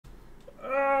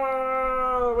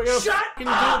we gonna fucking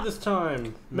do it this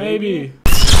time? Maybe.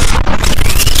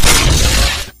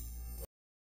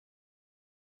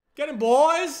 Get him,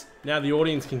 boys! Now the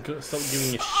audience can stop giving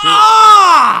a shit.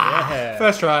 Ah! Yeah.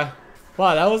 First try.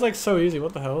 Wow, that was like so easy.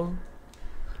 What the hell?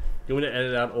 You want to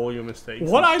edit out all your mistakes?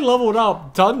 What I leveled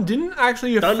up didn't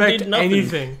actually affect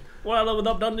anything. What I leveled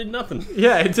up done did nothing.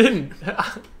 Yeah, it didn't.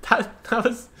 that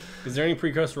was... Is there any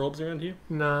precursor orbs around here?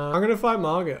 Nah. I'm gonna fight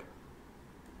Margaret.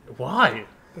 Why?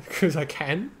 Because I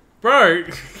can. Bro,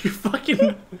 you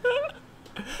fucking...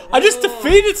 I just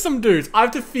defeated some dudes.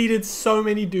 I've defeated so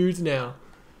many dudes now.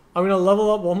 I'm gonna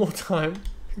level up one more time.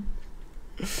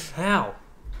 How?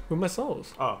 With my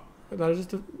souls. Oh.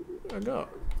 That I got.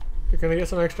 We're gonna get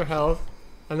some extra health.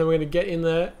 And then we're gonna get in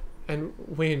there and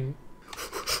win.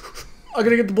 I'm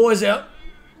gonna get the boys out.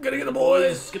 Gotta get the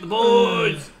boys. Get the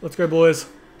boys. Let's go, boys.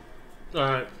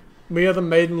 Alright. We are the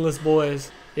maidenless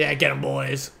boys. Yeah, get them,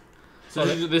 boys. So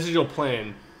this is your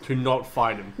plan, to not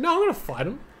fight him. No, I'm gonna fight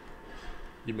him.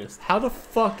 You missed. How the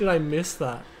fuck did I miss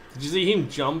that? Did you see him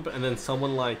jump and then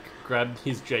someone like grabbed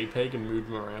his JPEG and moved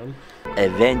him around?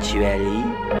 Eventually.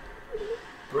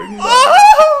 Bring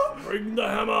the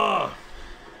hammer!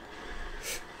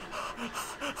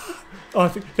 Oh,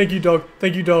 thank you, dog.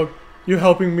 Thank you, dog. You're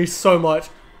helping me so much.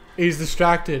 He's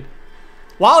distracted.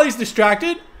 While he's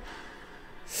distracted...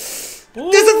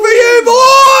 Ooh. This is for you,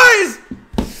 boys!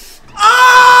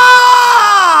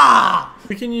 Ah!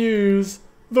 We can use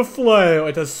the flail.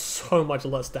 It does so much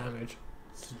less damage.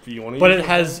 Do you want to but it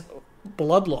has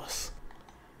blood loss.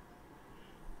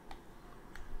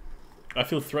 I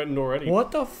feel threatened already.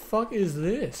 What the fuck is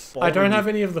this? I don't have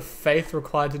any of the faith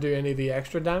required to do any of the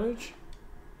extra damage.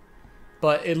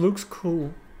 But it looks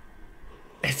cool.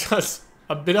 It does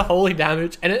a bit of holy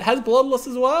damage. And it has blood loss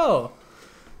as well.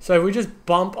 So if we just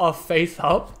bump our faith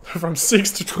up from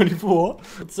 6 to 24.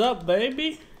 What's up,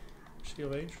 baby? Is she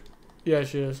of age? Yeah,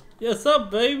 she is. Yes, up,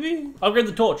 baby? Upgrade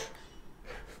the torch.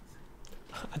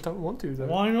 I don't want to, though.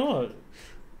 Why not?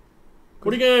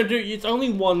 What are you going to do? It's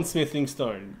only one smithing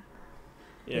stone.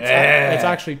 Yeah. It's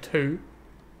actually 2.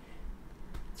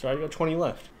 That's right, you got 20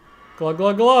 left. Glug,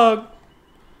 glug, glug.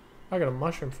 I got a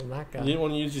mushroom from that guy. You didn't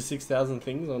want to use your 6,000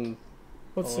 things on...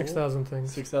 What's 6,000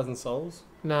 things? 6,000 souls?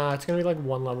 Nah, it's going to be like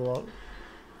 1 level up.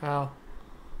 How?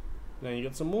 Now you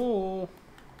got some more.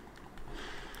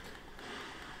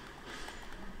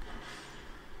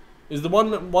 Is the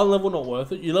one level not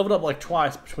worth it? You leveled up like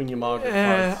twice between your Margaret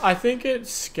fights. I think it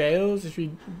scales if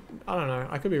you... I don't know.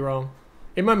 I could be wrong.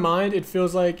 In my mind, it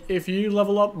feels like if you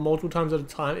level up multiple times at a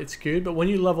time, it's good. But when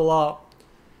you level up,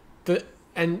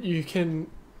 and you can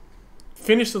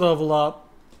finish the level up,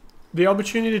 the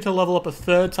opportunity to level up a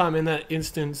 3rd time in that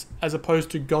instance, as opposed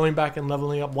to going back and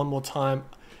leveling up one more time.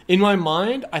 In my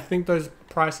mind, I think those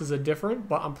prices are different,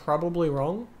 but I'm probably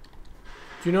wrong.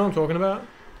 Do you know what I'm talking about?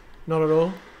 Not at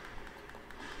all.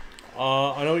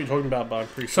 I know what you're talking about, but I'm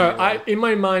pretty sure. So in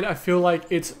my mind, I feel like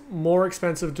it's more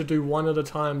expensive to do one at a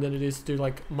time than it is to do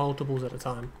like multiples at a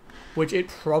time, which it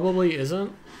probably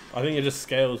isn't. I think it just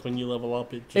scales when you level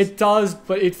up. It does,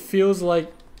 but it feels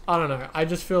like, I don't know. I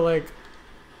just feel like,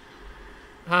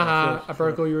 haha, I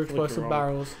broke all your explosive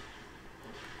barrels.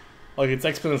 Like it's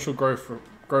exponential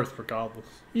growth regardless.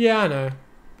 Yeah, I know,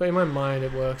 but in my mind,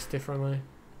 it works differently.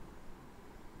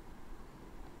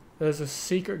 There's a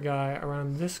secret guy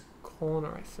around this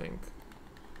corner, I think.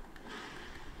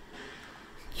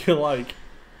 You're like,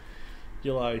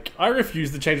 I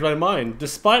refuse to change my mind,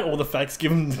 despite all the facts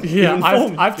given. Yeah,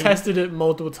 I've tested it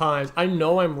multiple times. I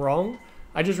know I'm wrong.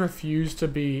 I just refuse to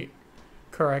be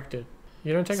corrected.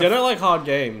 You don't take. See, I don't like hard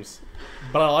games,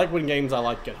 but I like when games I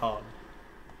like get hard.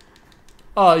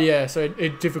 Oh yeah, so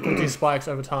it difficulty spikes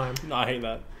over time. No, I hate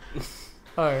that.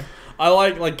 Oh. I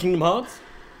like Kingdom Hearts.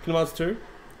 Kingdom Hearts 2.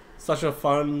 Such a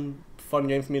fun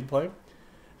game for me to play.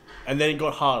 And then it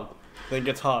got hard. Then it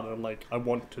gets hard, and I'm like, I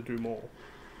want to do more.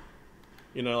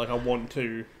 You know, like I wanted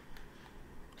to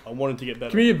get better.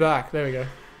 Give me your back. There we go.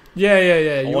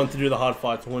 Yeah. I want to do the hard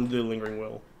fights. I want to do the lingering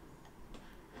will.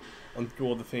 I want to do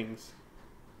all the things.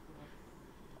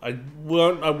 I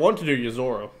want to do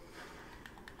Yozora.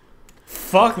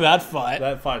 Fuck that fight.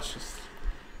 That fight's just...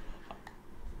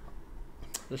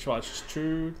 This fight's just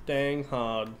too dang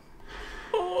hard.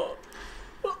 What?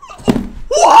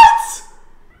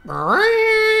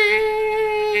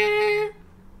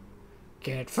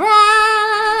 Get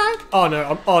fucked! Oh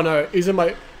no, he's in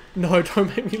my... No,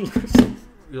 don't make me lose.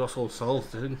 You lost all the souls,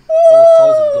 dude. All the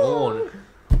souls are gone.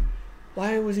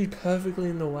 Why was he perfectly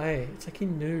in the way? It's like he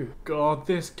knew. God,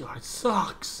 this guy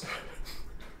sucks.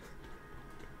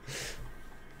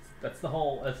 That's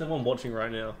everyone watching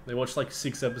right now. They watch like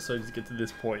 6 episodes to get to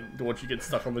this point. To watch you get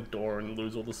stuck on the door and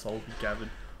lose all the souls you gathered.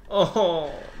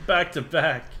 Oh, back to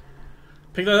back.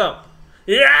 Pick that up.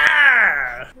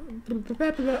 Yeah!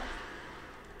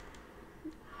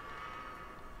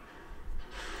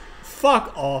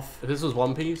 Fuck off. If this was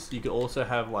One Piece, you could also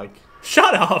have like...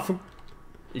 Shut up!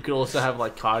 You could also have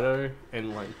like Kaido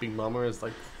and like Big Mama as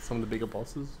like some of the bigger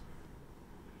bosses.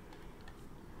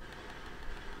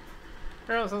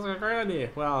 Girl, sounds like a great idea.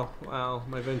 Wow,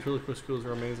 my ventriloquist skills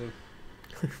are amazing.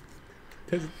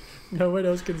 There's no one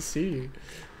else can see you.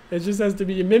 It just has to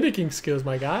be your mimicking skills,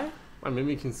 my guy. My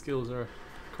mimicking skills are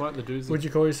quite the doozy. Would you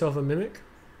call yourself a mimic?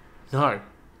 No.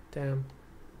 Damn.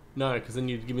 No, because then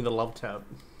you'd give me the love tap.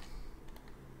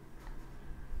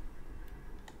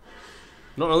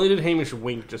 Not only did Hamish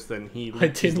wink just then, he I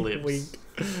licked his didn't lips. wink.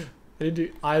 I didn't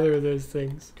do either of those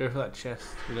things. Go for that chest.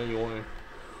 You know you want to.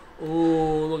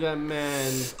 Oh, look at that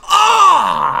man.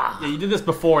 Ah! Yeah, you did this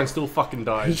before and still fucking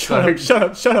died.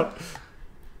 Shut up.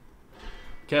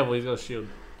 Careful, he's got a shield.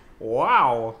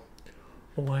 Wow.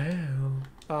 Wow.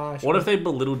 What if they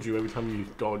belittled you every time you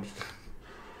dodged?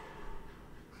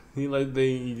 you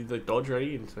did like dodge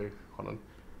ready and so hold on.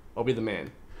 I'll be the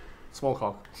man. Small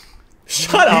cock.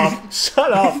 Shut up!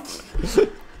 Shut up!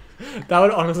 That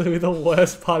would honestly be the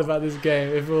worst part about this game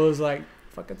if it was like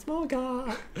fucking small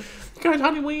guy. Got a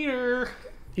tiny wiener.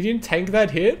 You didn't tank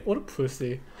that hit? What a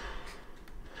pussy.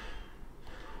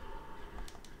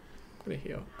 I'm gonna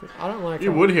heal. 'Cause I don't like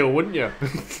You would heal, wouldn't you?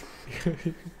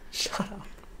 Shut up.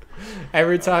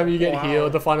 Every time you get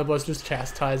healed, the final boss just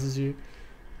chastises you.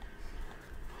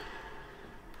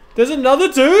 There's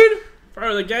another dude?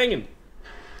 Bro, they're ganging.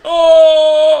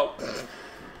 Oh!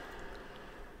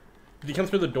 Did he come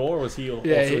through the door or was he also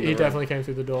Yeah, in the he room? definitely came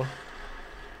through the door.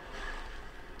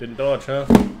 Didn't dodge, huh?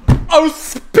 I was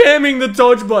spamming the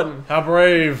dodge button. How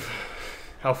brave.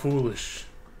 How foolish.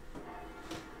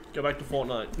 Go back to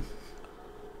Fortnite.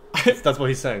 That's what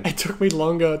he's saying. It took me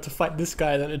longer to fight this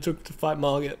guy than it took to fight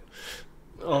Margit.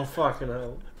 Oh, fucking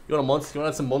hell. You want a monster? You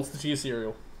want to add some monster to your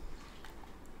cereal?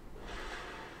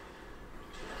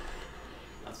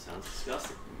 That sounds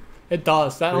disgusting. It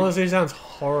does. That honestly sounds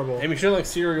horrible. Hey, we should like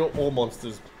cereal or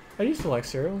monsters. I used to like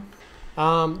cereal.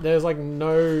 There's like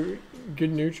no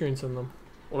good nutrients in them.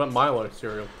 What about Milo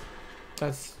cereal?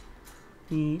 That's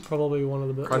probably one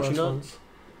of the Crunchy worst Nut? ones.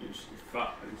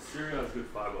 Cereal has good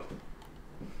fiber.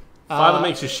 Fiber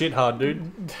makes your shit hard,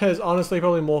 dude. There's honestly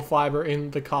probably more fiber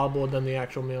in the cardboard than the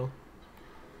actual meal.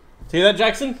 See that,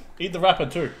 Jackson? Eat the wrapper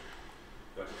too.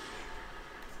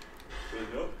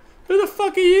 Who the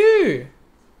fuck are you?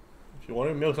 If you want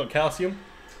to, milk's got calcium.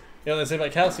 You know what they say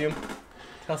about calcium?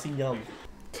 Calcium yum.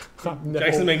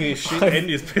 Jackson's making his shit and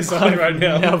his piss on right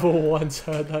now. I've never once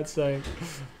heard that saying.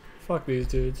 Fuck these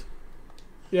dudes.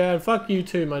 Yeah, and fuck you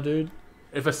too, my dude.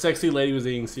 If a sexy lady was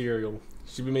eating cereal,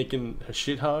 she'd be making her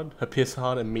shit hard, her piss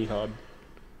hard, and me hard.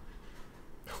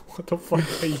 What the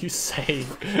fuck are you saying?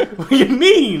 What do you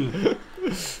mean?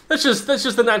 That's just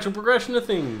the natural progression of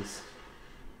things.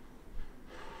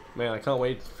 Man, I can't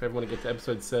wait for everyone to get to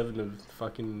episode 7 of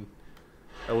fucking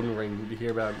Elden Ring to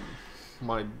hear about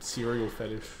my cereal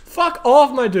fetish. Fuck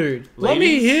off, my dude. Let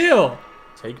me Ladies? heal.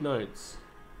 Take notes.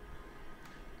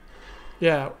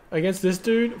 Yeah, against this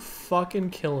dude, fucking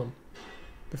kill him.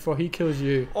 Before he kills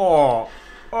you. Oh.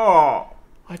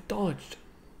 I dodged.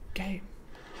 Game.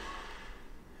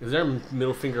 Is there a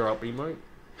middle finger up emote?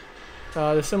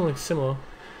 There's something similar.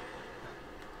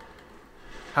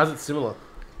 How's it similar?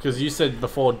 Because you said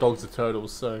before dogs are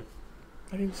turtles, so...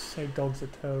 I didn't say dogs are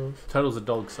turtles. Turtles are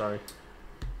dogs, sorry.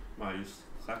 Wow, you're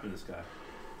slapping this guy.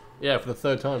 Yeah, for the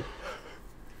 3rd time.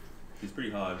 He's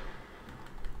pretty hard.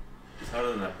 He's harder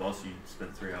than that boss you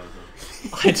spent 3 hours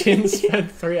on. I didn't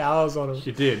spend 3 hours on him.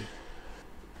 You did.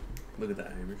 Look at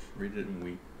that, Hamish. Read it in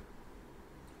week.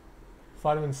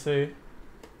 Vitamin C.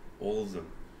 All of them.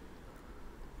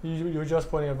 You were just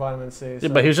pointing at vitamin C. Yeah, So.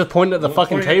 but he was just pointing at the I'm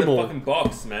fucking pointing at table. the fucking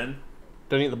box, man.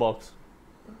 Don't eat the box.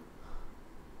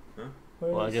 Where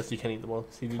Well, I is- guess you can eat the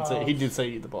box. He Carbs. did say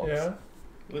eat the box. Yeah.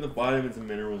 Look at the vitamins and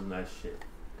minerals and that shit.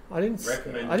 I didn't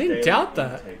Recommend I didn't daily doubt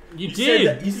that. intake. You said did.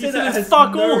 that- You said that it's has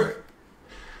fuck no... all.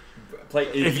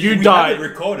 Like, If you we died. have it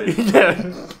recorded.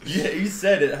 Yeah. You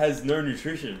said it has no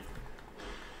nutrition.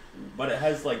 But it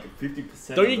has like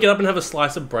 50%. Don't you get up and have a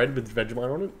slice of bread with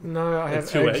Vegemite on it? No, I have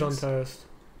It's 2 eggs on eggs. toast.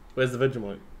 Where's the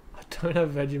Vegemite? I don't have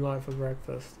Vegemite for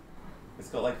breakfast. It's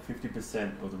got like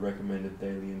 50% of the recommended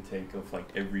daily intake of like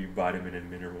every vitamin and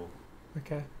mineral.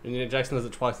 Okay. And you know, Jackson does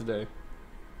it twice a day.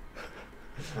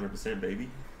 100%, baby.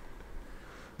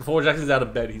 Before Jackson's out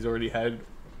of bed, he's already had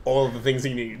all of the things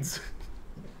he needs.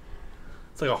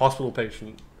 It's like a hospital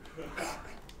patient.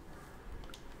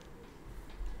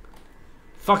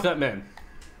 Fuck that man.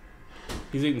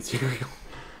 He's eating cereal.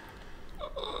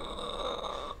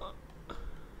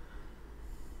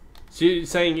 So you're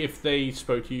saying if they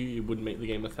spoke to you, it would make the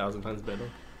game 1,000 times better?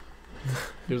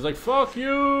 He was like, fuck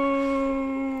you!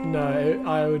 No,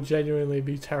 I would genuinely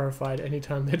be terrified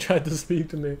anytime they tried to speak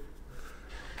to me.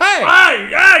 Hey!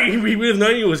 Hey! Hey! We would have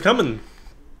known you was coming.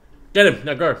 Get him.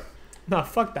 Now go. Nah,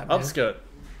 fuck that, man. Upskirt.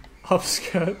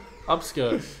 Upskirt.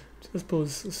 Upskirt. Just pull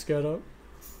his skirt up.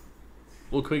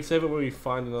 We'll quick save it when we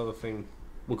find another thing.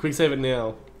 We'll quick save it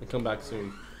now and come back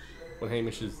soon. When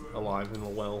Hamish is alive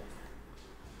and well.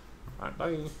 Alright,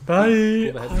 bye. Bye!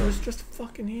 Pull the heads I up. was just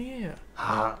fucking here.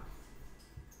 Ha.